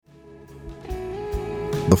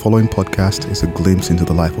The following podcast is a glimpse into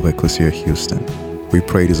the life of Ecclesia Houston. We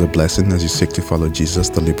pray it is a blessing as you seek to follow Jesus,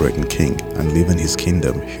 the liberating King, and live in His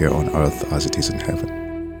kingdom here on earth as it is in heaven.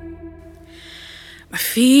 My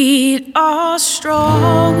feet are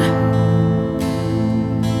strong,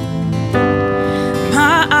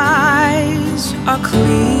 my eyes are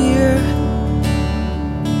clear.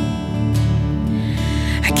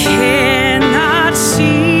 I cannot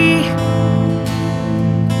see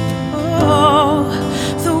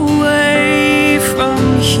the way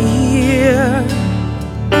from here,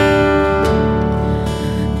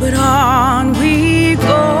 but on we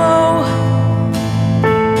go.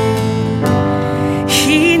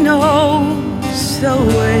 He knows the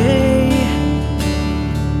way,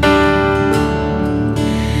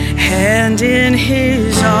 and in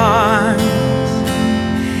His arms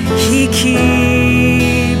He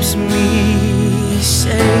keeps me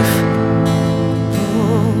safe.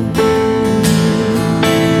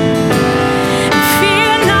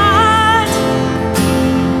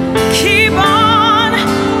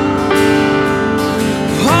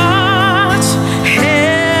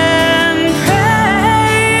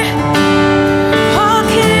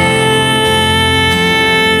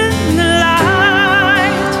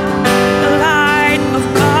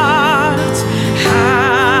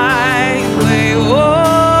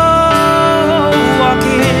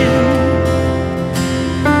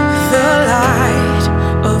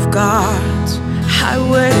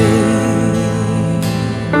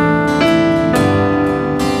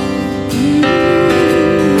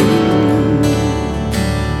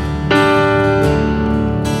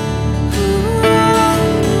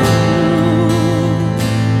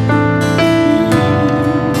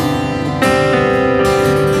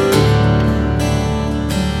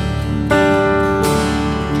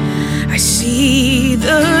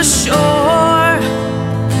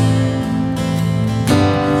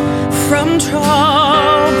 From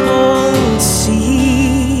troubled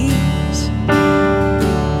seas,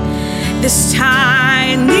 this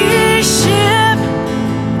tiny ship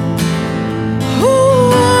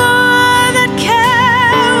that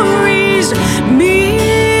carries me.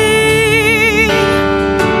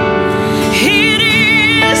 It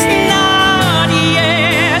is not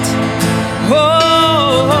yet,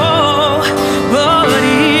 but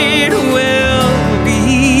it will be.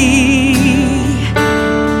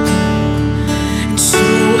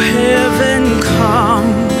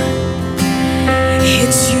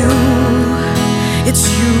 It's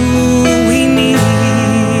you we need.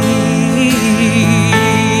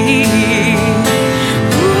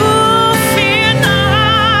 Oh, fear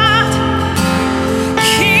not,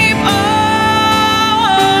 keep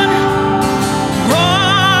on,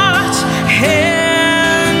 watch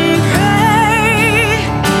and pray,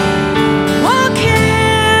 walk in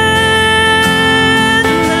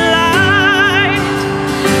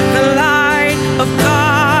the light of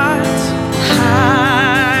God's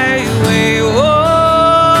highway.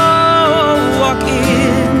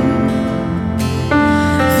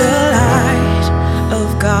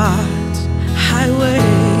 God's highway.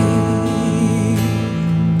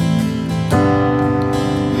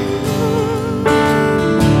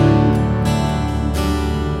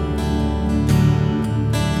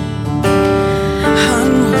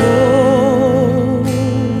 I'm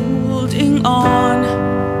holding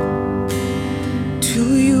on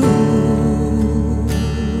to you,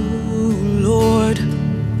 Lord,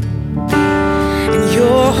 and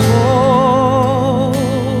you're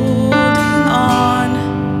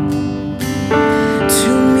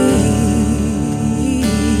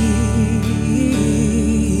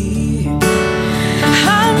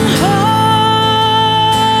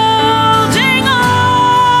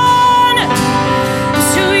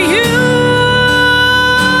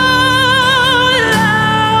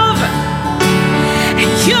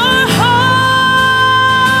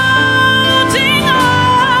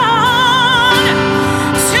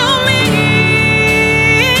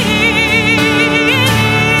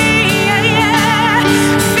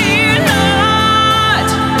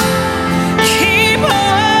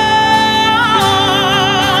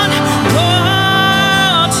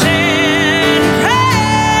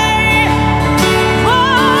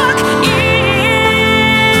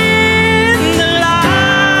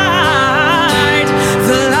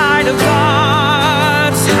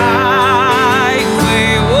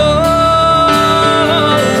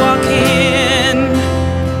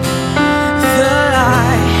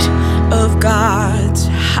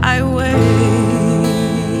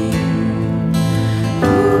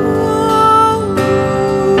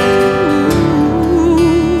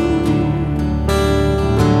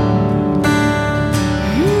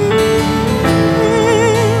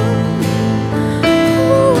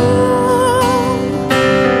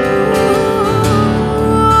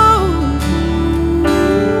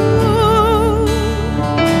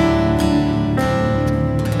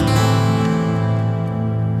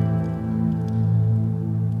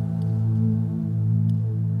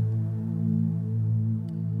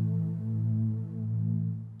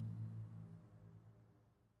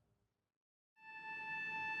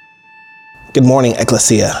Good morning,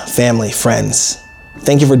 Ecclesia, family, friends.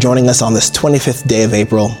 Thank you for joining us on this 25th day of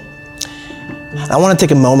April. I want to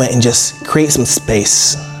take a moment and just create some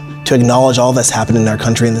space to acknowledge all that's happened in our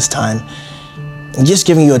country in this time, and just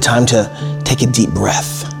giving you a time to take a deep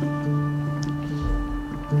breath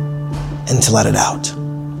and to let it out.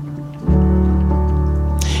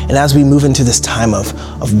 And as we move into this time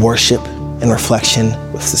of worship and reflection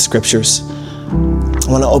with the scriptures,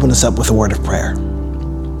 I want to open us up with a word of prayer.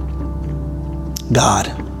 God,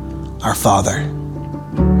 our Father,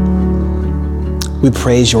 we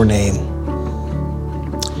praise your name,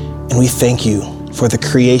 and we thank you for the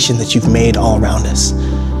creation that you've made all around us,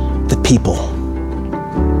 the people,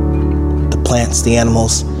 the plants, the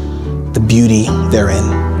animals, the beauty therein.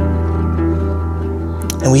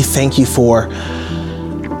 And we thank you for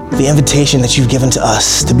the invitation that you've given to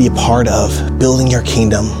us to be a part of building your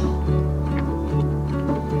kingdom,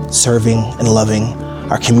 serving and loving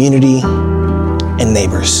our community and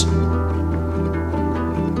neighbors.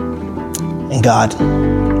 And God,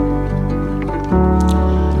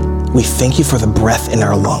 we thank you for the breath in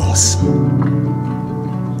our lungs.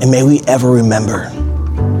 And may we ever remember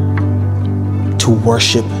to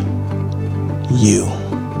worship you,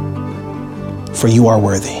 for you are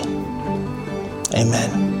worthy.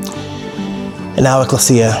 Amen. And now,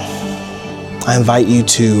 Ecclesia, I invite you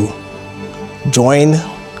to join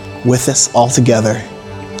with us all together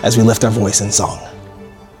as we lift our voice in song.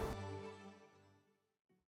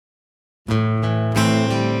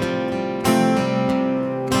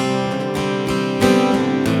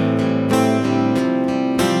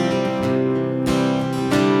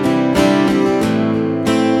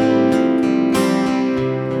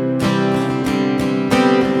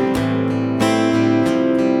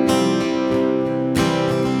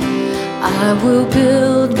 I will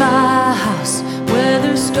build my house,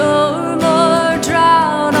 whether storm or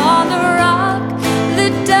drought, on the rock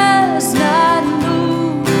that does not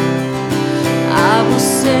move. I will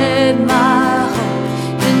set my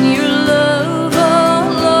hope in your love, oh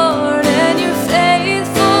Lord, and your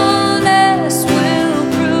faithfulness will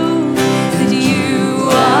prove that you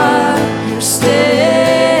are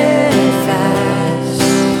steadfast.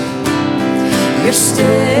 You're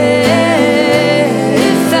steadfast.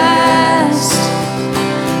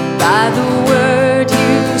 By the word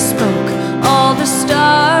you spoke, all the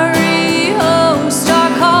starry hosts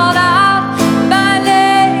are called out by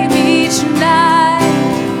name each night.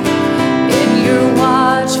 In your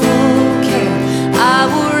watchful care, I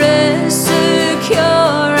will rest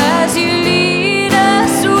secure as you lead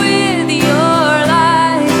us with your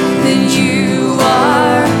light. That you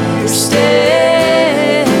are steadfast.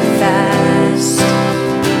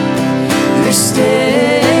 You're steadfast.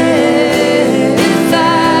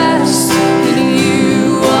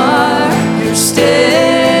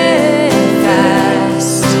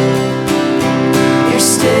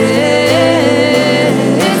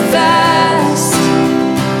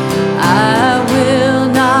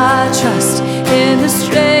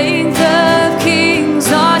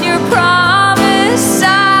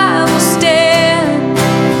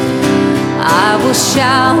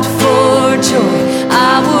 Shout for joy,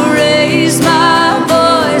 I will raise my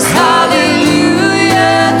voice,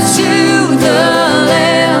 hallelujah to the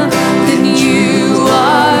Lamb. Then you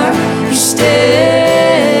are steadfast.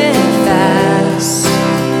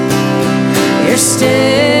 You're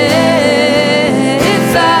steadfast.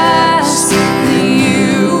 Then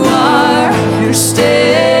you are steadfast.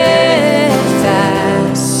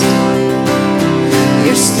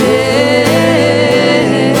 You're steadfast.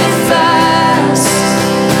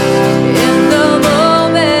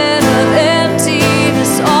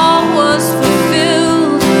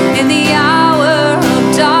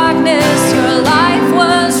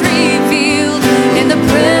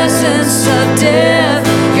 Death,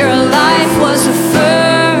 your life was affirmed.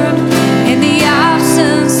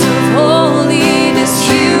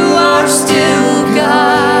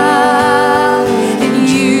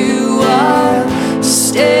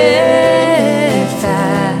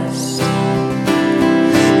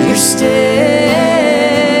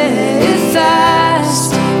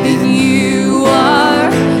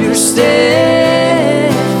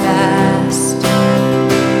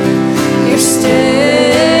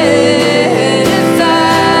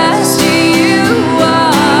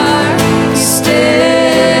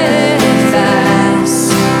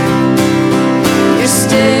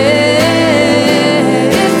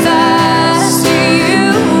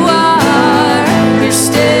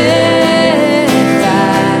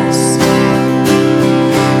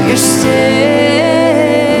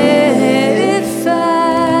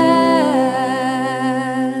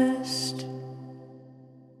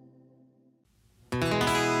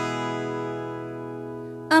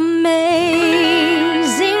 Amazing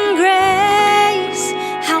grace,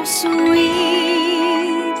 how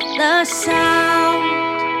sweet the sound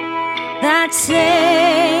that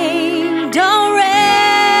saved a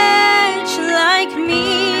wretch like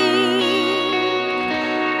me.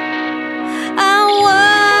 I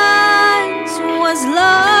once was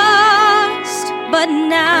lost, but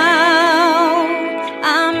now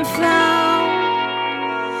I'm found.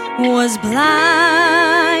 Was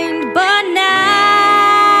blind, but now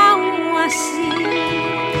I see.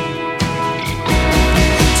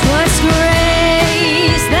 'Twas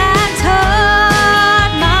grace that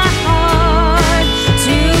taught my heart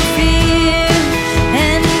to fear,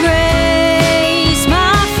 and grace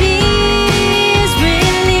my fears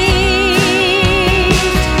relieved.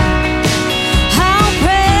 How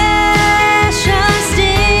precious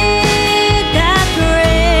did that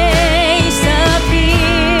grace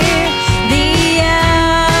appear the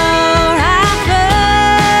hour I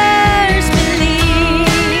first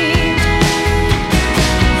believed.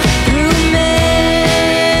 Through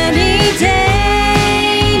many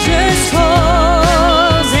dangers,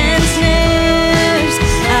 toils, and snares,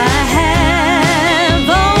 I have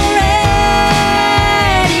already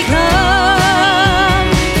come.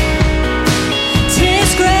 'Tis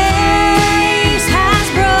grace has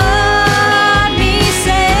brought me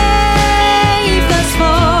safe thus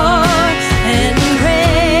far, and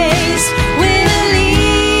grace will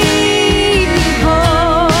lead me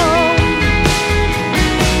home.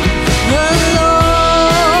 The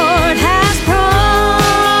Lord has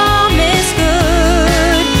promised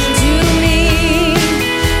good to me.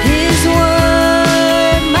 His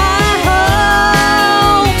word my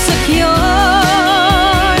hope secures.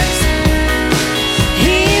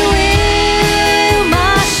 He will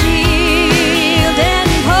my shield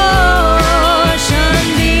and portion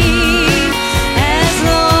be, as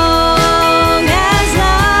long as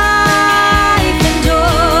life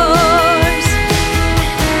endures.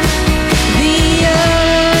 The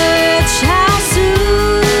earth shall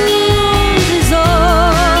soon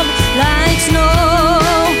dissolve like snow,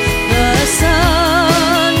 the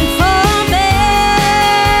sun forbear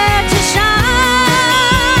to shine.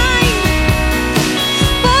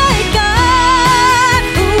 But God,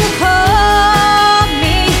 who called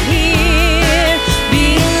me here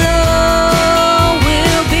below,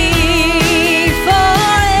 will be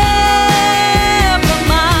forever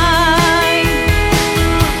mine.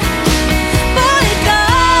 But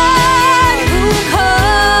God, who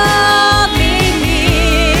called me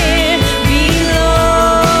here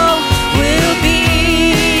below, will be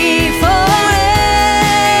forever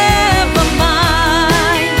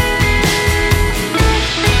mine.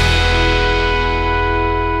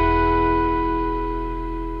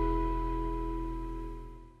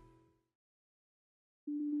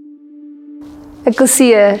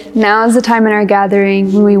 Ecclesia, now is the time in our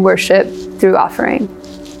gathering when we worship through offering.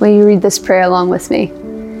 Will you read this prayer along with me?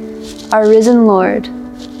 Our risen Lord,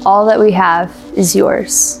 all that we have is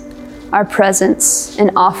yours. Our presence, an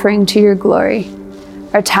offering to your glory.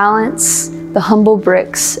 Our talents, the humble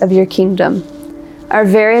bricks of your kingdom. Our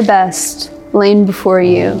very best, laid before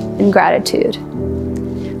you in gratitude.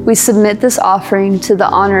 We submit this offering to the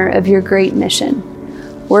honor of your great mission.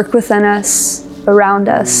 Work within us, around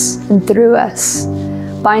us, and through us.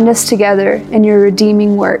 Bind us together in your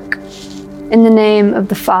redeeming work. In the name of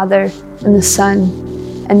the Father, and the Son,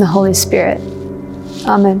 and the Holy Spirit.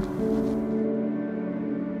 Amen.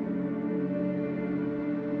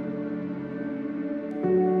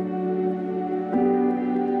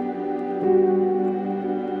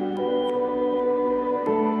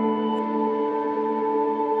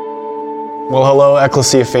 Well, hello,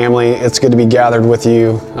 Ecclesia family. It's good to be gathered with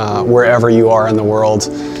you wherever you are in the world.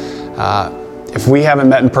 If we haven't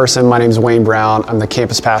met in person, my name is Wayne Brown. I'm the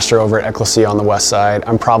campus pastor over at Ecclesia on the west side.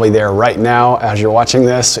 I'm probably there right now as you're watching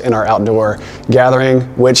this in our outdoor gathering,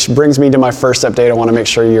 which brings me to my first update I want to make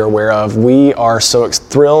sure you're aware of. We are so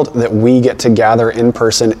thrilled that we get to gather in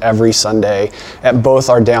person every Sunday at both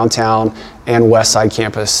our downtown and west side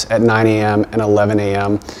campus at 9 a.m. and 11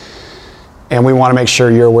 a.m. And we want to make sure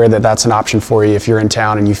you're aware that that's an option for you if you're in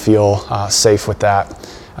town and you feel safe with that.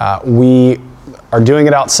 We are doing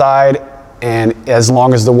it outside, and as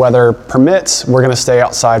long as the weather permits, we're going to stay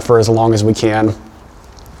outside for as long as we can.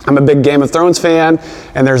 I'm a big Game of Thrones fan,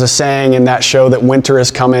 and there's a saying in that show that winter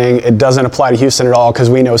is coming. It doesn't apply to Houston at all because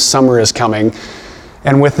we know summer is coming.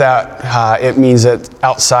 And with that, it means that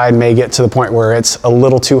outside may get to the point where it's a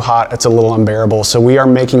little too hot, it's a little unbearable. So we are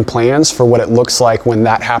making plans for what it looks like when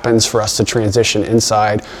that happens for us to transition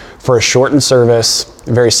inside for a shortened service,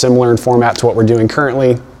 very similar in format to what we're doing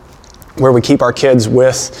currently. where we keep our kids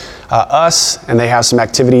with us, and they have some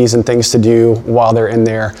activities and things to do while they're in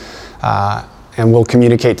there. And we'll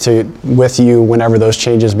communicate with you whenever those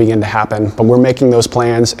changes begin to happen. But we're making those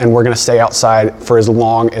plans, and we're going to stay outside for as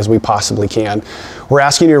long as we possibly can. We're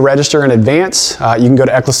asking you to register in advance. You can go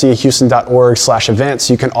to ecclesiahouston.org/events.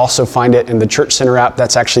 You can also find it in the Church Center app.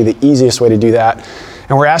 That's actually the easiest way to do that.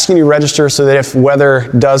 And we're asking you to register so that if weather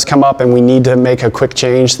does come up and we need to make a quick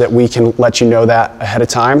change, that we can let you know that ahead of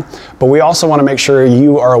time. But we also want to make sure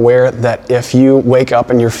you are aware that if you wake up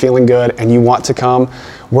and you're feeling good and you want to come,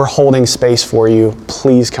 we're holding space for you.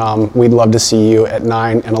 Please come. We'd love to see you at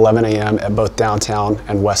 9 and 11 a.m. at both downtown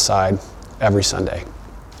and West Side every Sunday.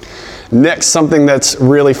 Next, something that's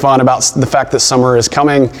really fun about the fact that summer is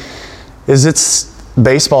coming is it's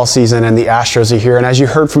baseball season and the Astros are here. And as you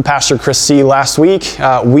heard from Pastor Chris Seay last week,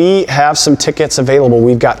 we have some tickets available.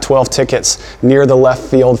 We've got 12 tickets near the left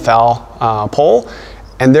field foul pole.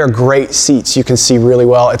 And they're great seats. You can see really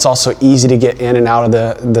well. It's also easy to get in and out of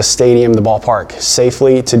the stadium, the ballpark,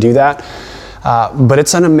 safely to do that. But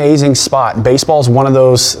it's an amazing spot. Baseball is one of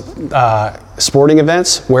those sporting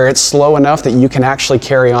events where it's slow enough that you can actually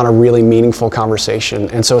carry on a really meaningful conversation.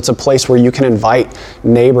 And so it's a place where you can invite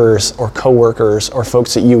neighbors or coworkers or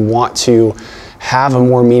folks that you want to have a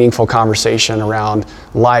more meaningful conversation around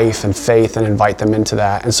life and faith and invite them into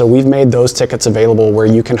that. And so we've made those tickets available where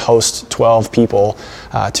you can host 12 people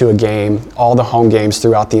to a game, all the home games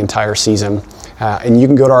throughout the entire season. And you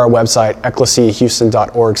can go to our website,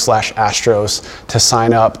 ecclesiahouston.org/Astros, to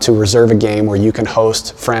sign up to reserve a game where you can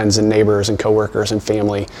host friends and neighbors and coworkers and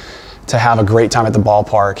family to have a great time at the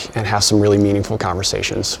ballpark and have some really meaningful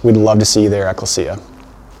conversations. We'd love to see you there, Ecclesia.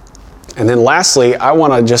 And then lastly, I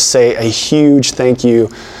want to just say a huge thank you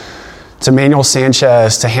to Manuel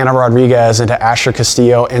Sanchez, to Hannah Rodriguez, and to Asher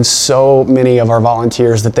Castillo, and so many of our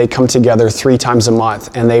volunteers that they come together 3 times a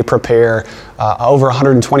month and they prepare over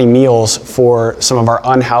 120 meals for some of our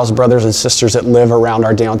unhoused brothers and sisters that live around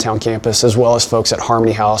our downtown campus, as well as folks at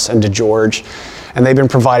Harmony House and DeGeorge. And they've been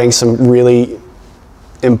providing some really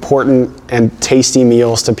important and tasty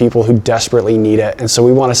meals to people who desperately need it. And so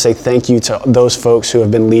we want to say thank you to those folks who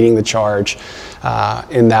have been leading the charge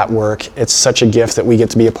in that work. It's such a gift that we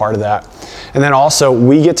get to be a part of that. And then also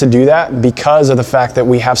we get to do that because of the fact that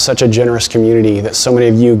we have such a generous community, that so many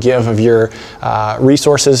of you give of your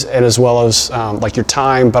resources, and as well as like your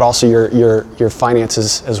time, but also your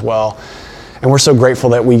finances as well. And we're so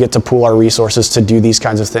grateful that we get to pool our resources to do these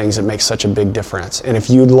kinds of things. It makes such a big difference. And if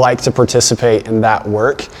you'd like to participate in that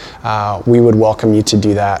work, we would welcome you to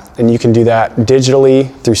do that. And you can do that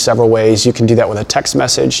digitally through several ways. You can do that with a text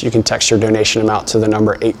message. You can text your donation amount to the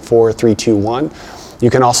number 84321.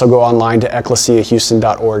 You can also go online to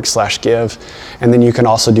ecclesiahouston.org/give. And then you can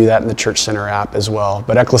also do that in the Church Center app as well.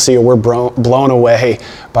 But Ecclesia, we're blown away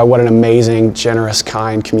by what an amazing, generous,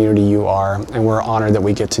 kind community you are. And we're honored that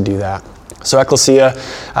we get to do that. So Ecclesia,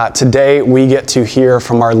 today we get to hear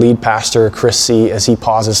from our lead pastor, Chris Seay, as he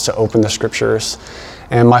pauses to open the scriptures.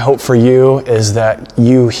 And my hope for you is that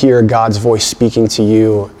you hear God's voice speaking to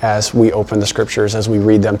you as we open the scriptures, as we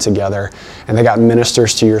read them together. And that God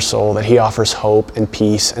ministers to your soul, that he offers hope and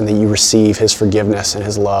peace, and that you receive his forgiveness and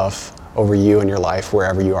his love over you and your life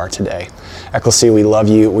wherever you are today. Ecclesia, we love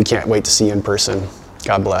you. We can't wait to see you in person.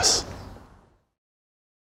 God bless.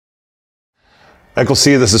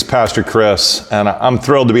 Ecclesia, this is Pastor Chris, and I'm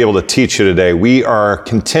thrilled to be able to teach you today. We are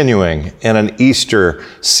continuing in an Easter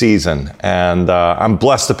season, and I'm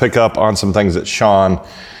blessed to pick up on some things that Sean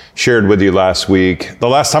shared with you last week. The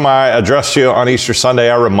last time I addressed you on Easter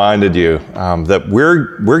Sunday, I reminded you that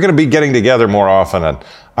we're going to be getting together more often. And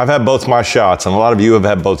I've had both my shots, and a lot of you have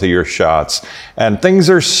had both of your shots. And things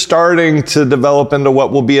are starting to develop into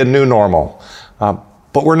what will be a new normal.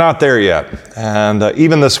 But we're not there yet. And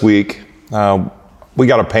even this week, we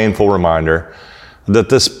got a painful reminder that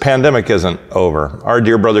this pandemic isn't over. Our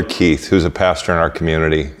dear brother Keith, who's a pastor in our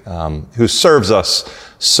community, who serves us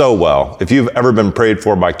so well. If you've ever been prayed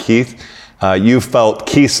for by Keith, you've felt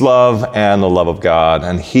Keith's love and the love of God,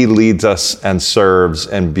 and he leads us and serves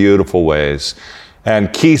in beautiful ways.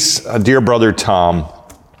 And Keith's dear brother Tom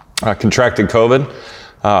contracted COVID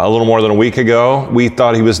a little more than a week ago. We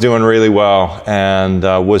thought he was doing really well and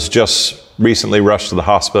was just recently rushed to the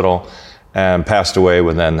hospital and passed away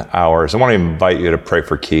within hours. I want to invite you to pray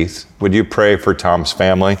for Keith. Would you pray for Tom's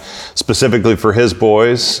family, specifically for his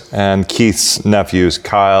boys and Keith's nephews,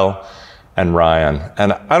 Kyle and Ryan?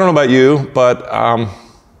 And I don't know about you, but I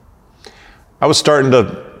was starting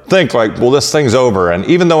to think like, well, this thing's over. And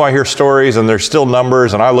even though I hear stories and there's still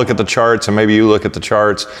numbers and I look at the charts and maybe you look at the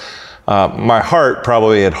charts, my heart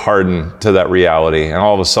probably had hardened to that reality. And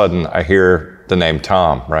all of a sudden I hear the name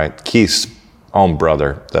Tom, right? Keith's own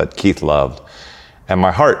brother that Keith loved. And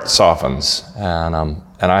my heart softens, and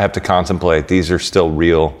I have to contemplate. These are still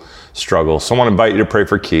real struggles. So I want to invite you to pray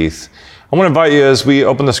for Keith. I want to invite you, as we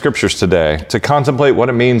open the scriptures today, to contemplate what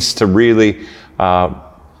it means to really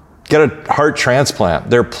get a heart transplant.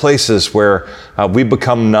 There are places where we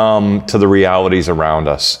become numb to the realities around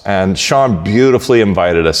us. And Sean beautifully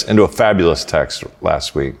invited us into a fabulous text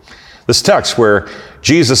last week. This text where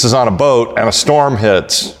Jesus is on a boat and a storm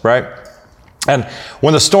hits, right? And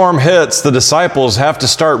when the storm hits, the disciples have to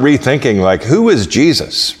start rethinking, like, who is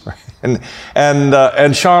Jesus?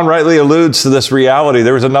 And Sean rightly alludes to this reality.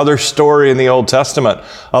 There was another story in the Old Testament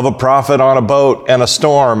of a prophet on a boat and a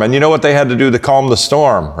storm. And you know what they had to do to calm the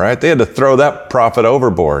storm, right? They had to throw that prophet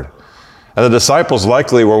overboard. And the disciples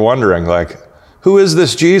likely were wondering, like, who is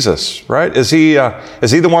this Jesus, right? Is he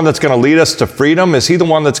the one that's going to lead us to freedom? Is he the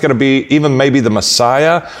one that's going to be even maybe the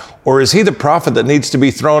Messiah? Or is he the prophet that needs to be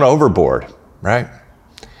thrown overboard, right?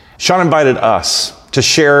 Sean invited us to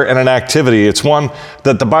share in an activity. It's one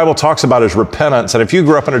that the Bible talks about as repentance. And if you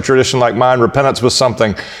grew up in a tradition like mine, repentance was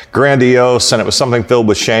something grandiose and it was something filled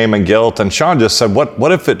with shame and guilt. And Sean just said,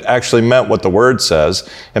 what if it actually meant what the word says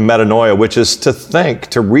in metanoia, which is to think,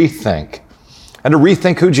 to rethink, and to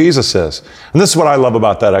rethink who Jesus is. And this is what I love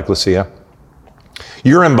about that, Ecclesia.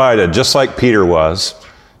 You're invited, just like Peter was,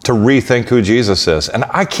 to rethink who Jesus is. And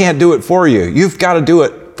I can't do it for you. You've got to do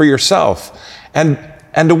it for yourself. And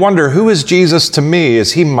to wonder, who is Jesus to me?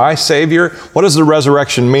 Is he my Savior? What does the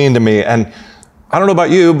resurrection mean to me? And I don't know about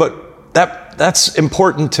you, but that's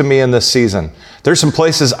important to me in this season. There's some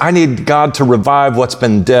places I need God to revive what's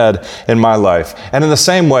been dead in my life. And in the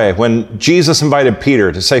same way, when Jesus invited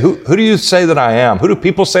Peter to say, who do you say that I am? Who do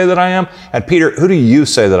people say that I am? And Peter, who do you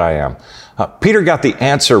say that I am? Peter got the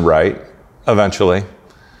answer right eventually,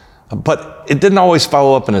 but it didn't always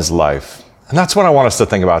follow up in his life. And that's what I want us to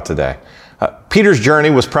think about today. Peter's journey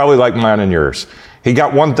was probably like mine and yours. He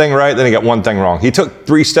got one thing right, then he got one thing wrong. He took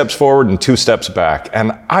 3 steps forward and 2 steps back.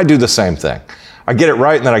 And I do the same thing. I get it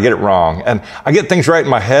right and then I get it wrong. And I get things right in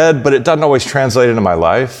my head, but it doesn't always translate into my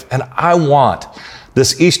life. And I want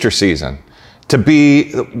this Easter season to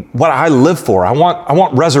be what I live for. I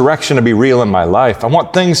want resurrection to be real in my life. I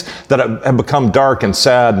want things that have become dark and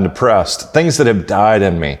sad and depressed, things that have died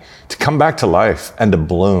in me, to come back to life and to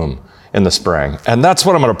bloom in the spring. And that's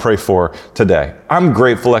what I'm going to pray for today. I'm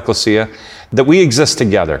grateful, Ecclesia, that we exist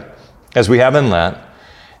together, as we have in Lent,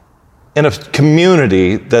 in a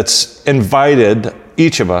community that's invited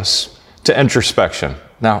each of us to introspection.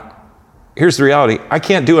 Now, here's the reality. I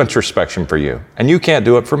can't do introspection for you, and you can't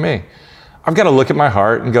do it for me. I've got to look at my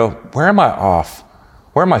heart and go, where am I off?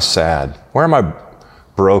 Where am I sad? Where am I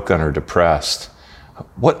broken or depressed?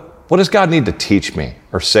 What does God need to teach me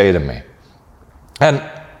or say to me? And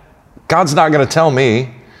God's not going to tell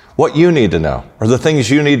me what you need to know or the things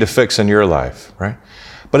you need to fix in your life, right?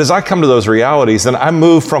 But as I come to those realities, then I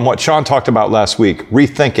move from what Sean talked about last week,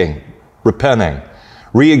 rethinking, repenting,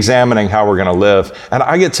 re-examining how we're going to live. And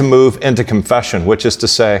I get to move into confession, which is to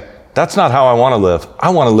say, that's not how I want to live. I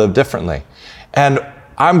want to live differently. And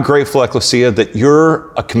I'm grateful, Ecclesia, that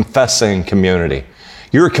you're a confessing community.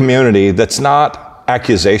 You're a community that's not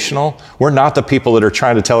accusational. We're not the people that are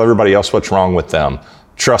trying to tell everybody else what's wrong with them.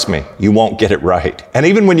 Trust me, you won't get it right. And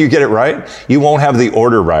even when you get it right, you won't have the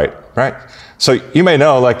order right? So you may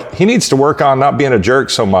know, like, he needs to work on not being a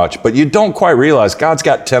jerk so much, but you don't quite realize God's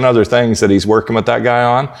got 10 other things that he's working with that guy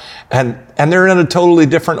on. And they're in a totally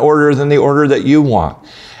different order than the order that you want.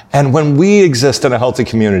 And when we exist in a healthy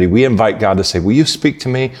community, we invite God to say, will you speak to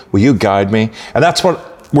me? Will you guide me? And that's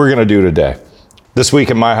what we're going to do today. This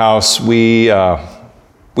week in my house, we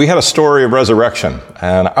had a story of resurrection,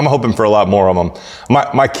 and I'm hoping for a lot more of them.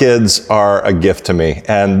 My kids are a gift to me,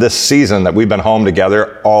 and this season that we've been home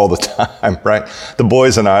together all the time, right? The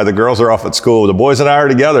boys and I, the girls are off at school. The boys and I are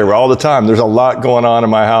together all the time. There's a lot going on in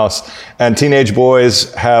my house, and teenage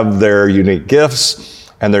boys have their unique gifts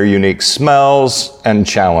and their unique smells and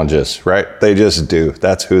challenges, right? They just do.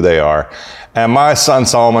 That's who they are. And my son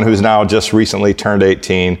Solomon, who's now just recently turned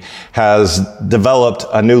 18, has developed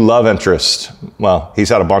a new love interest. Well, he's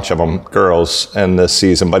had a bunch of them, girls, in this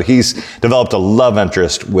season, but he's developed a love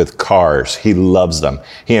interest with cars. He loves them.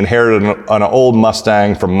 He inherited an old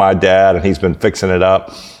Mustang from my dad, and he's been fixing it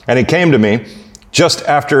up. And he came to me just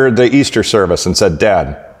after the Easter service and said,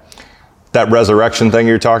 Dad, that resurrection thing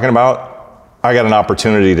you're talking about, I got an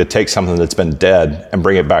opportunity to take something that's been dead and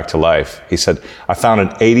bring it back to life. He said, I found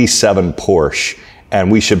an 87 Porsche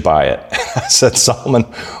and we should buy it. I said, Solomon,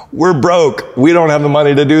 we're broke. We don't have the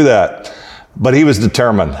money to do that. But he was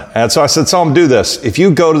determined. And so I said, Psalm, do this. If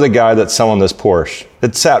you go to the guy that's selling this Porsche,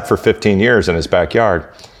 it sat for 15 years in his backyard.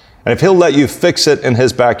 And if he'll let you fix it in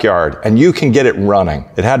his backyard and you can get it running,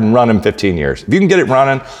 it hadn't run in 15 years. If you can get it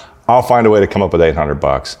running, I'll find a way to come up with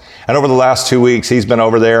 $800. And over the last 2 weeks, he's been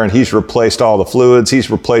over there and he's replaced all the fluids.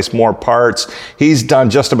 He's replaced more parts. He's done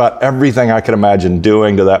just about everything I could imagine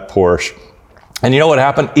doing to that Porsche. And you know what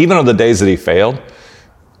happened? Even on the days that he failed,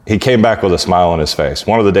 he came back with a smile on his face.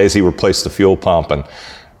 One of the days he replaced the fuel pump, and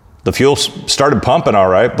the fuel started pumping all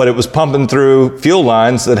right, but it was pumping through fuel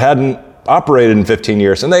lines that hadn't operated in 15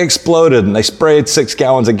 years, and they exploded, and they sprayed 6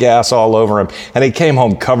 gallons of gas all over him, and he came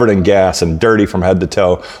home covered in gas and dirty from head to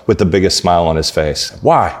toe with the biggest smile on his face.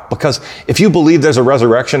 Why? Because if you believe there's a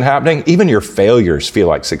resurrection happening, even your failures feel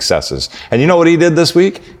like successes. And you know what he did this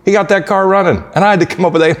week? He got that car running, and I had to come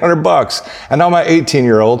up with $800, and now my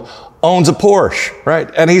 18-year-old owns a Porsche, right?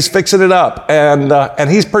 And he's fixing it up, and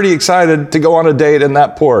he's pretty excited to go on a date in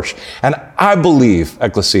that Porsche. And I believe,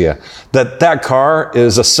 Ecclesia, that car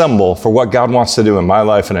is a symbol for what God wants to do in my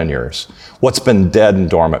life and in yours. What's been dead and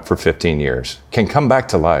dormant for 15 years can come back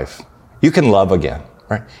to life. You can love again,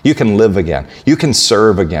 right? You can live again. You can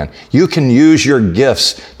serve again. You can use your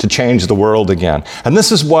gifts to change the world again. And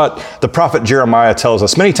this is what the prophet Jeremiah tells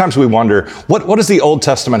us. Many times we wonder, what does the Old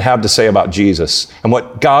Testament have to say about Jesus and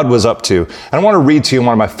what God was up to? And I want to read to you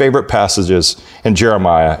one of my favorite passages in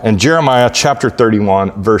Jeremiah. In Jeremiah chapter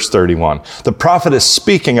 31, verse 31, the prophet is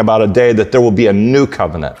speaking about a day that there will be a new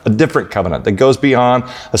covenant, a different covenant that goes beyond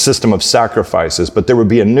a system of sacrifices, but there will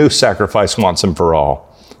be a new sacrifice once and for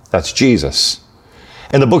all. That's Jesus.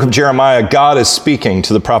 In the book of Jeremiah, God is speaking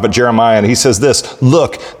to the prophet Jeremiah, and he says this,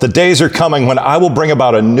 "Look, the days are coming when I will bring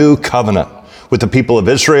about a new covenant with the people of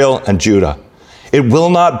Israel and Judah. It will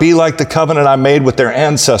not be like the covenant I made with their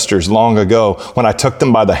ancestors long ago when I took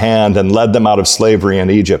them by the hand and led them out of slavery in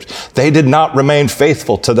Egypt. They did not remain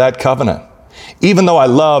faithful to that covenant, even though I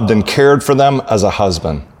loved and cared for them as a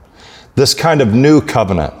husband. This kind of new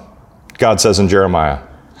covenant," God says in Jeremiah,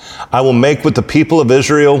 "I will make with the people of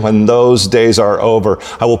Israel when those days are over.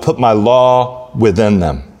 I will put my law within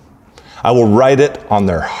them. I will write it on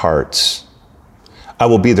their hearts. I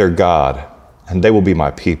will be their God, and they will be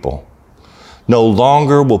my people. No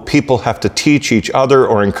longer will people have to teach each other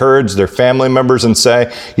or encourage their family members and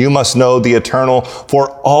say, 'You must know the Eternal,' for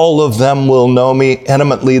all of them will know me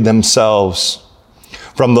intimately themselves.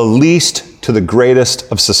 From the least to the greatest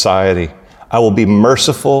of society, I will be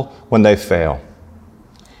merciful when they fail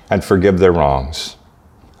and forgive their wrongs.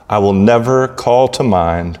 I will never call to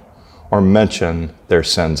mind or mention their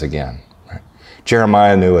sins again." Right?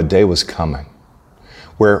 Jeremiah knew a day was coming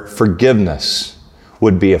where forgiveness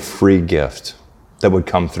would be a free gift that would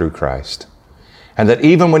come through Christ. And that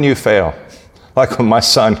even when you fail, like when my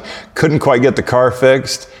son couldn't quite get the car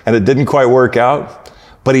fixed and it didn't quite work out,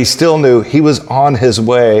 but he still knew he was on his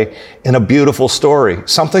way in a beautiful story,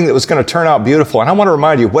 something that was going to turn out beautiful. And I want to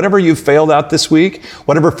remind you, whatever you failed at this week,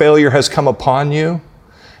 whatever failure has come upon you,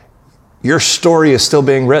 your story is still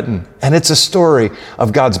being written. And it's a story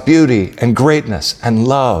of God's beauty and greatness and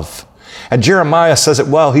love. And Jeremiah says it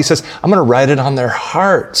well. He says, "I'm going to write it on their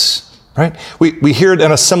hearts." Right? We hear it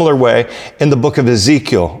in a similar way in the book of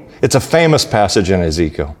Ezekiel. It's a famous passage in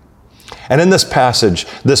Ezekiel. And in this passage,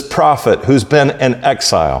 this prophet who's been in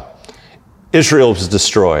exile, Israel was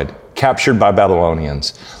destroyed, captured by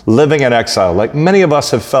Babylonians, living in exile, like many of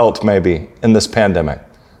us have felt maybe in this pandemic,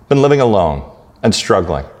 been living alone and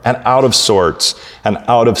struggling and out of sorts and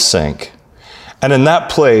out of sync. And in that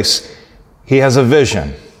place, he has a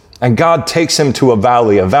vision. And God takes him to a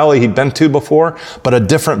valley he'd been to before, but a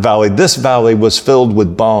different valley. This valley was filled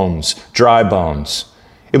with bones, dry bones.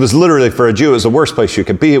 It was literally, for a Jew, it was the worst place you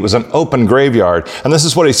could be. It was an open graveyard. And this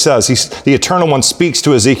is what he says. The Eternal One speaks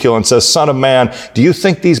to Ezekiel and says, "Son of man, do you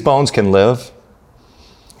think these bones can live?"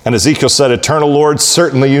 And Ezekiel said, "Eternal Lord,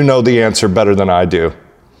 certainly you know the answer better than I do."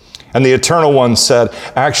 And the Eternal One said,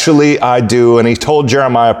 "Actually, I do." And he told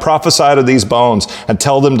Jeremiah, "Prophesy to these bones and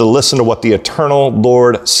tell them to listen to what the Eternal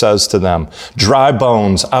Lord says to them. Dry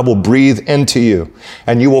bones, I will breathe into you,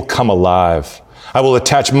 and you will come alive. I will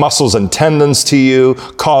attach muscles and tendons to you,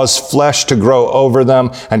 cause flesh to grow over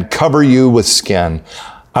them, and cover you with skin.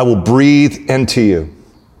 I will breathe into you,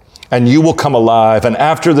 and you will come alive. And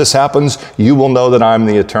after this happens, you will know that I'm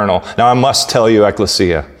the Eternal." Now, I must tell you,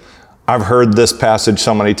 Ecclesia, I've heard this passage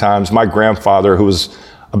so many times. My grandfather, who was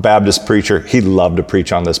a Baptist preacher, he loved to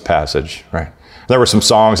preach on this passage, right? There were some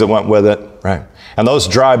songs that went with it, right? And those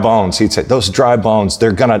dry bones, he'd say, those dry bones,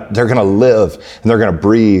 they're gonna live, and they're gonna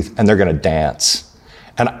breathe, and they're gonna dance.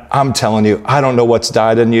 And I'm telling you, I don't know what's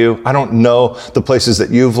died in you. I don't know the places that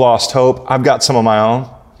you've lost hope. I've got some of my own.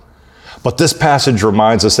 But this passage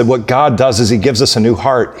reminds us that what God does is he gives us a new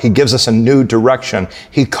heart. He gives us a new direction.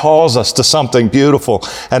 He calls us to something beautiful.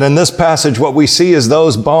 And in this passage, what we see is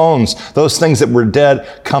those bones, those things that were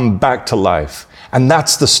dead, come back to life. And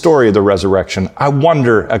that's the story of the resurrection. I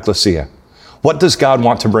wonder, Ecclesia, what does God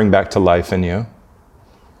want to bring back to life in you?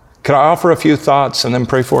 Can I offer a few thoughts and then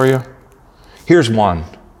pray for you? Here's one.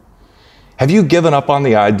 Have you given up on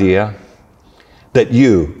the idea that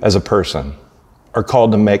you, as a person, are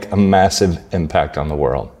called to make a massive impact on the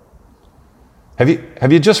world? Have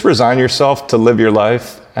you just resigned yourself to live your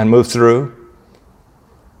life and move through?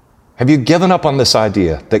 Have you given up on this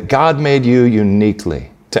idea that God made you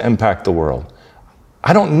uniquely to impact the world?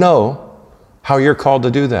 I don't know how you're called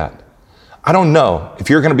to do that. I don't know if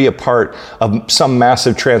you're going to be a part of some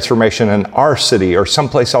massive transformation in our city or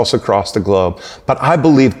someplace else across the globe, but I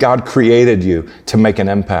believe God created you to make an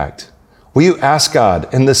impact. Will you ask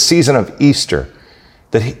God in this season of Easter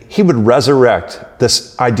that he would resurrect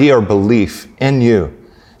this idea or belief in you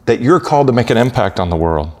that you're called to make an impact on the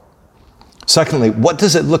world? Secondly, what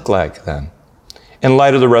does it look like then, in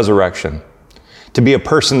light of the resurrection, to be a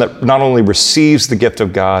person that not only receives the gift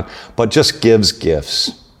of God, but just gives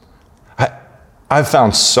gifts? I've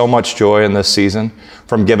found so much joy in this season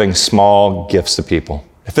from giving small gifts to people.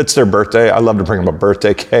 If it's their birthday, I love to bring them a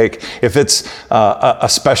birthday cake. If it's a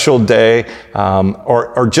special day,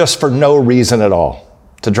 or just for no reason at all,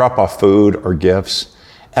 to drop off food or gifts.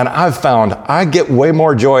 And I've found I get way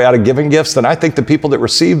more joy out of giving gifts than I think the people that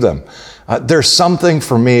receive them. There's something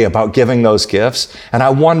for me about giving those gifts. And I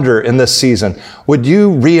wonder in this season, would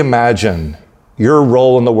you reimagine your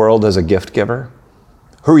role in the world as a gift giver?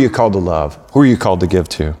 Who are you called to love? Who are you called to give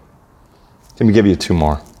to? Let me give you two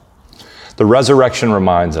more. The resurrection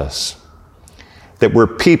reminds us that we're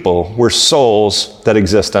people, we're souls that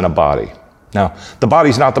exist in a body. Now, the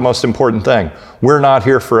body's not the most important thing. We're not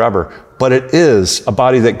here forever, but it is a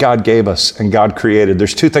body that God gave us and God created.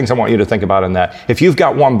 There's two things I want you to think about in that. If you've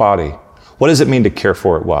got one body, what does it mean to care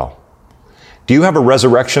for it well? Do you have a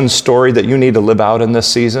resurrection story that you need to live out in this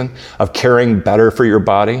season of caring better for your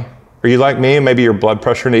body? Are you like me? Maybe your blood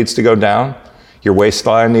pressure needs to go down. Your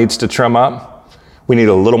waistline needs to trim up. We need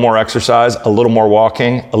a little more exercise, a little more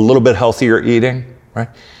walking, a little bit healthier eating, right?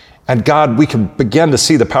 And God, we can begin to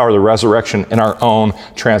see the power of the resurrection in our own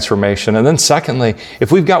transformation. And then secondly,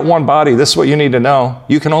 if we've got one body, this is what you need to know.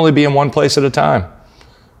 You can only be in one place at a time.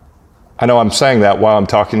 I know I'm saying that while I'm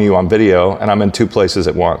talking to you on video and I'm in two places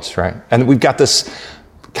at once, right? And we've got this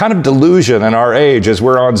kind of delusion in our age as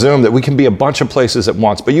we're on Zoom that we can be a bunch of places at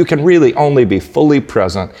once, but you can really only be fully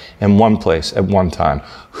present in one place at one time.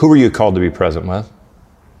 Who are you called to be present with?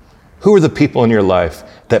 Who are the people in your life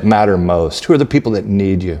that matter most? Who are the people that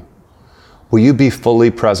need you? Will you be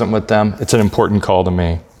fully present with them? It's an important call to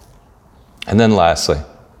me. And then lastly,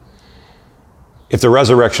 if the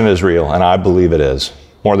resurrection is real, and I believe it is,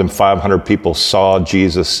 more than 500 people saw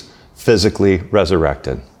Jesus physically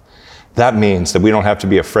resurrected. That means that we don't have to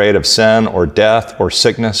be afraid of sin or death or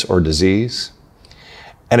sickness or disease.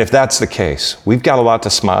 And if that's the case, we've got a lot to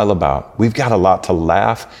smile about. We've got a lot to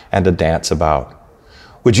laugh and to dance about.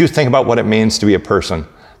 Would you think about what it means to be a person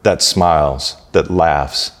that smiles, that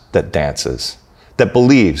laughs, that dances, that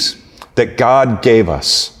believes that God gave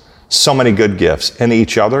us so many good gifts in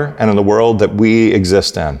each other and in the world that we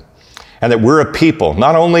exist in, and that we're a people,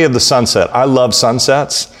 not only of the sunset. I love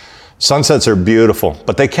sunsets. Sunsets are beautiful,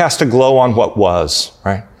 but they cast a glow on what was,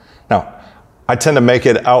 right? Now, I tend to make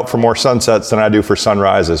it out for more sunsets than I do for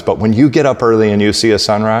sunrises, but when you get up early and you see a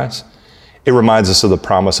sunrise, it reminds us of the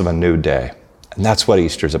promise of a new day. And that's what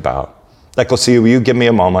Easter's about. Ecclesia, will you give me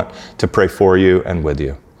a moment to pray for you and with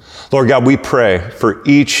you? Lord God, we pray for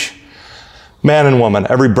each man and woman,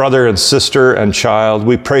 every brother and sister and child.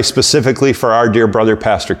 We pray specifically for our dear brother,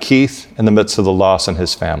 Pastor Keith, in the midst of the loss in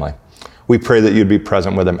his family. We pray that you'd be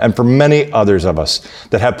present with him. And for many others of us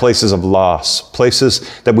that have places of loss, places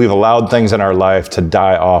that we've allowed things in our life to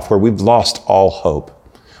die off, where we've lost all hope.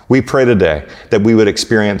 We pray today that we would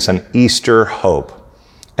experience an Easter hope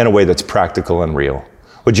in a way that's practical and real.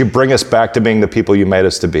 Would you bring us back to being the people you made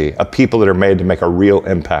us to be, a people that are made to make a real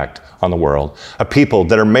impact on the world, a people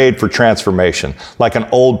that are made for transformation, like an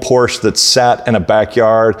old Porsche that's sat in a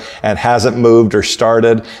backyard and hasn't moved or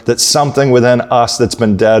started, that something within us that's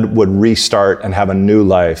been dead would restart and have a new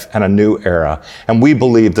life and a new era. And we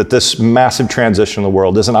believe that this massive transition in the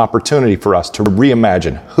world is an opportunity for us to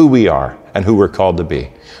reimagine who we are and who we're called to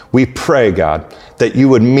be. We pray, God, that you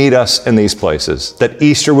would meet us in these places, that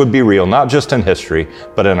Easter would be real, not just in history,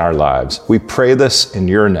 but in our lives. We pray this in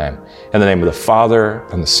your name. In the name of the Father,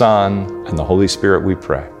 and the Son, and the Holy Spirit, we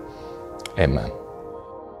pray. Amen.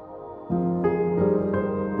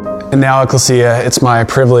 And now, Ecclesia, it's my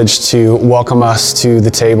privilege to welcome us to the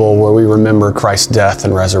table where we remember Christ's death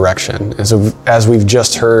and resurrection. As we've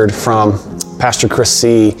just heard from Pastor Chris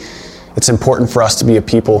Seay, it's important for us to be a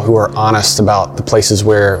people who are honest about the places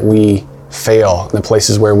where we fail and the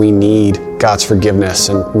places where we need God's forgiveness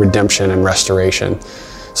and redemption and restoration.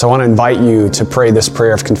 So I want to invite you to pray this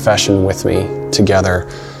prayer of confession with me together.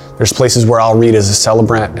 There's places where I'll read as a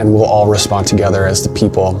celebrant and we'll all respond together as the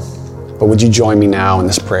people. But would you join me now in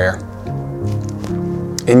this prayer?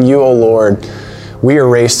 In you, O Lord, we are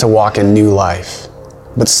raised to walk in new life,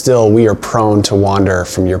 but still we are prone to wander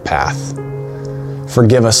from your path.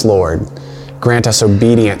 Forgive us, Lord. Grant us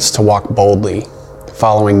obedience to walk boldly,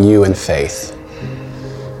 following you in faith.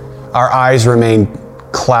 Our eyes remain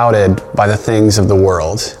clouded by the things of the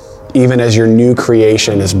world, even as your new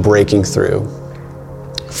creation is breaking through.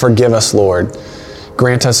 Forgive us, Lord.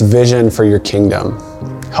 Grant us vision for your kingdom.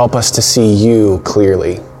 Help us to see you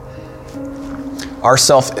clearly. Our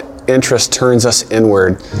self-interest turns us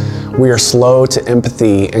inward. We are slow to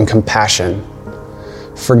empathy and compassion.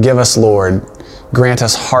 Forgive us, Lord. Grant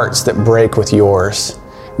us hearts that break with yours.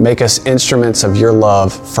 Make us instruments of your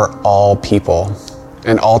love for all people.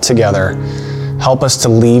 And altogether, help us to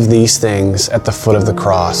leave these things at the foot of the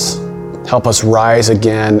cross. Help us rise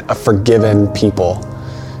again a forgiven people.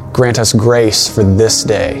 Grant us grace for this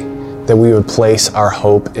day, that we would place our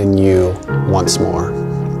hope in you once more.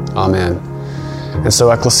 Amen. And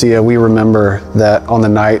so, Ecclesia, we remember that on the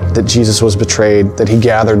night that Jesus was betrayed, that he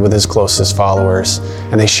gathered with his closest followers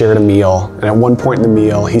and they shared a meal. And at one point in the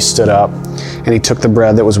meal, he stood up and he took the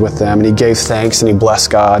bread that was with them and he gave thanks and he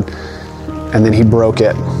blessed God. And then he broke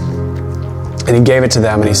it and he gave it to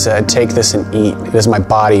them and he said, "Take this and eat. It is my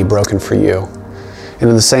body broken for you." And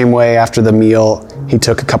in the same way, after the meal, he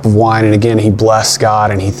took a cup of wine and again, he blessed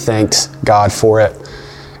God and he thanked God for it.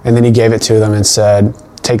 And then he gave it to them and said,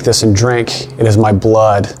 "Take this and drink. It is my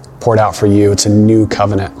blood poured out for you. It's a new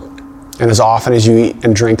covenant. And as often as you eat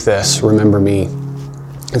and drink this, remember me."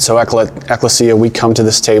 And so, Ecclesia, we come to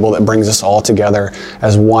this table that brings us all together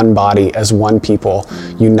as one body, as one people,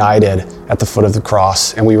 united at the foot of the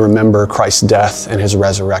cross. And we remember Christ's death and his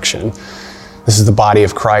resurrection. This is the body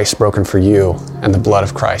of Christ broken for you and the blood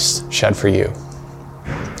of Christ shed for you.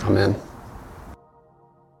 Amen.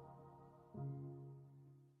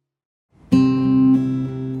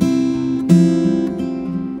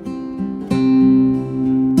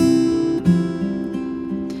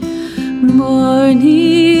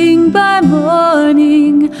 Morning by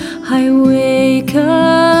morning, I wake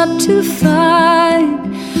up to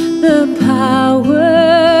find the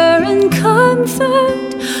power and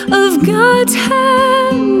comfort of God's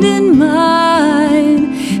hand in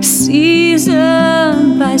mine.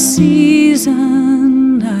 Season by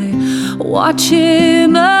season, I watch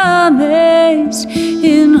him amazed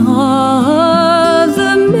in awe of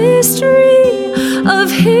the mystery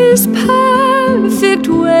of his perfect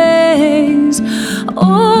ways.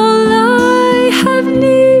 All I have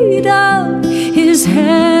need of, his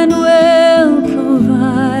hand will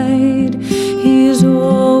provide. He's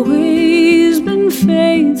always been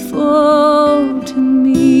faithful to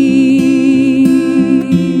me.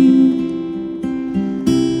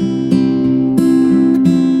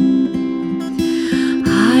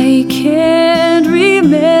 I can't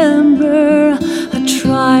remember a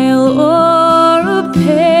trial or a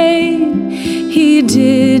pain he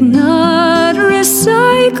did not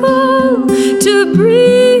recycle to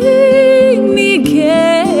bring me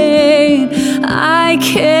gain. I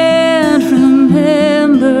can't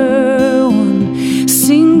remember one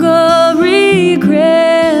single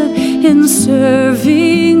regret in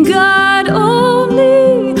serving God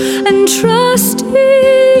only and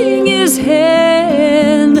trusting his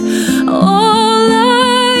hand. All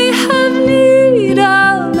I have need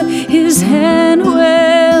of, his hand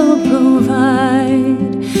will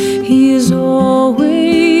provide. He has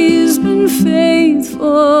always been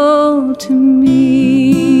faithful to me.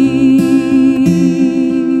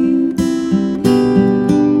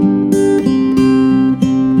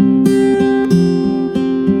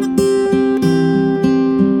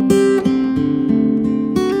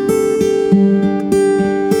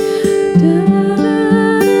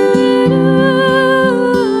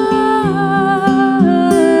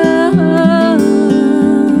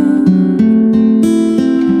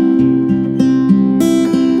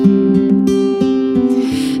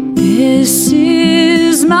 This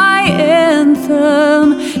is my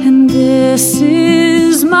anthem, and this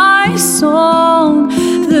is my song,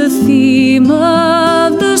 the theme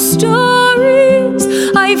of the stories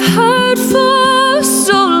I've heard for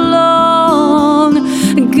so long.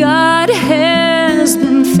 God has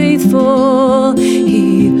been faithful,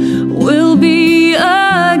 he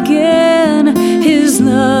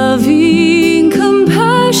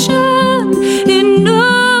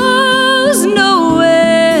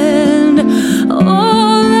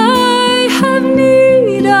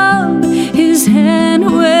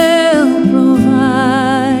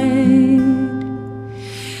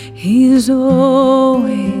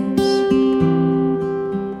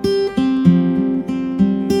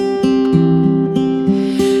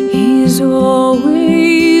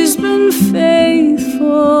always been faithful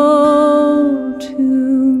to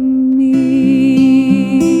me.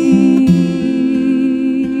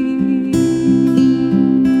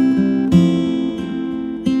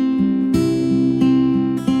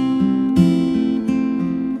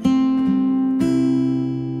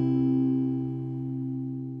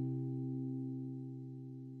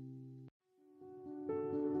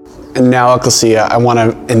 And now, Ecclesia, I want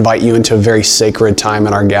to invite you into a very sacred time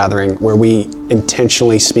in our gathering where we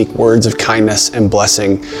intentionally speak words of kindness and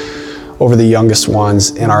blessing over the youngest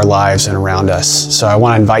ones in our lives and around us. So I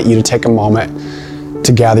want to invite you to take a moment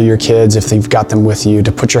to gather your kids, if you've got them with you,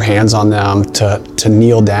 to put your hands on them, to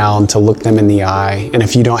kneel down, to look them in the eye. And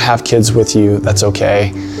if you don't have kids with you, that's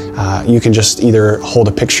okay. You can just either hold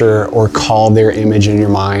a picture or call their image in your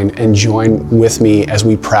mind and join with me as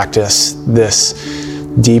we practice this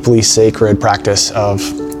deeply sacred practice of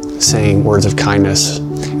saying words of kindness.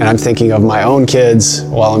 And I'm thinking of my own kids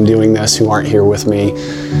while I'm doing this who aren't here with me.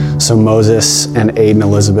 So Moses and Aiden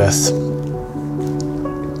Elizabeth,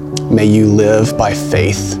 may you live by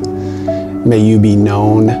faith. May you be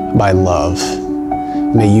known by love.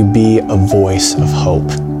 May you be a voice of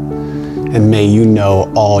hope. And may you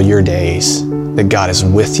know all your days that God is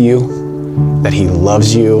with you, that He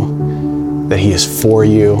loves you, that He is for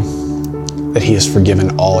you, that He has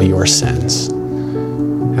forgiven all your sins.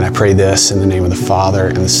 And I pray this in the name of the Father,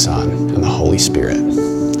 and the Son, and the Holy Spirit.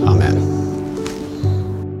 Amen.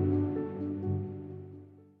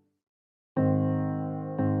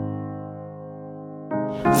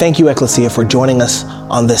 Thank you, Ecclesia, for joining us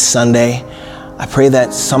on this Sunday. I pray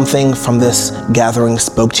that something from this gathering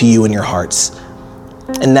spoke to you in your hearts.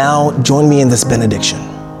 And now, join me in this benediction.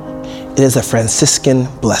 It is a Franciscan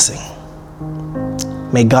blessing.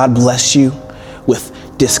 May God bless you with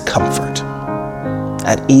discomfort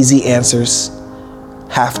at easy answers,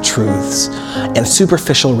 half-truths, and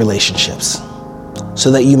superficial relationships,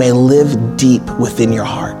 so that you may live deep within your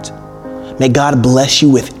heart. May God bless you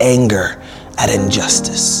with anger at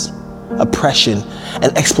injustice, oppression,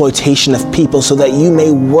 and exploitation of people, so that you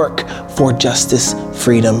may work for justice,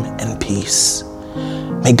 freedom, and peace.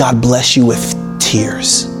 May God bless you with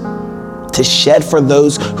tears to shed for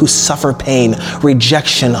those who suffer pain,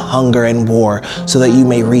 rejection, hunger, and war, so that you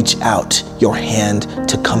may reach out your hand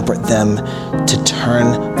to comfort them, to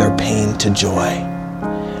turn their pain to joy.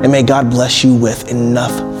 And may God bless you with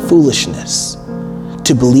enough foolishness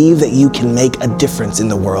to believe that you can make a difference in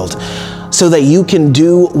the world, so that you can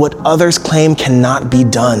do what others claim cannot be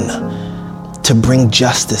done, to bring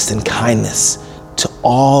justice and kindness to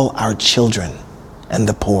all our children and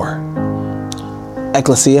the poor.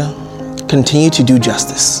 Ecclesia, continue to do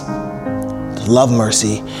justice, to love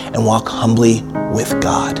mercy, and walk humbly with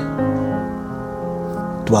God.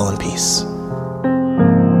 Dwell in peace.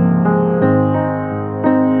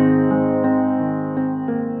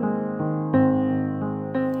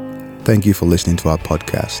 Thank you for listening to our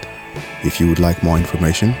podcast. If you would like more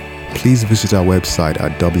information, please visit our website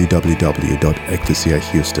at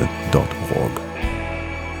www.ecclesiahouston.org.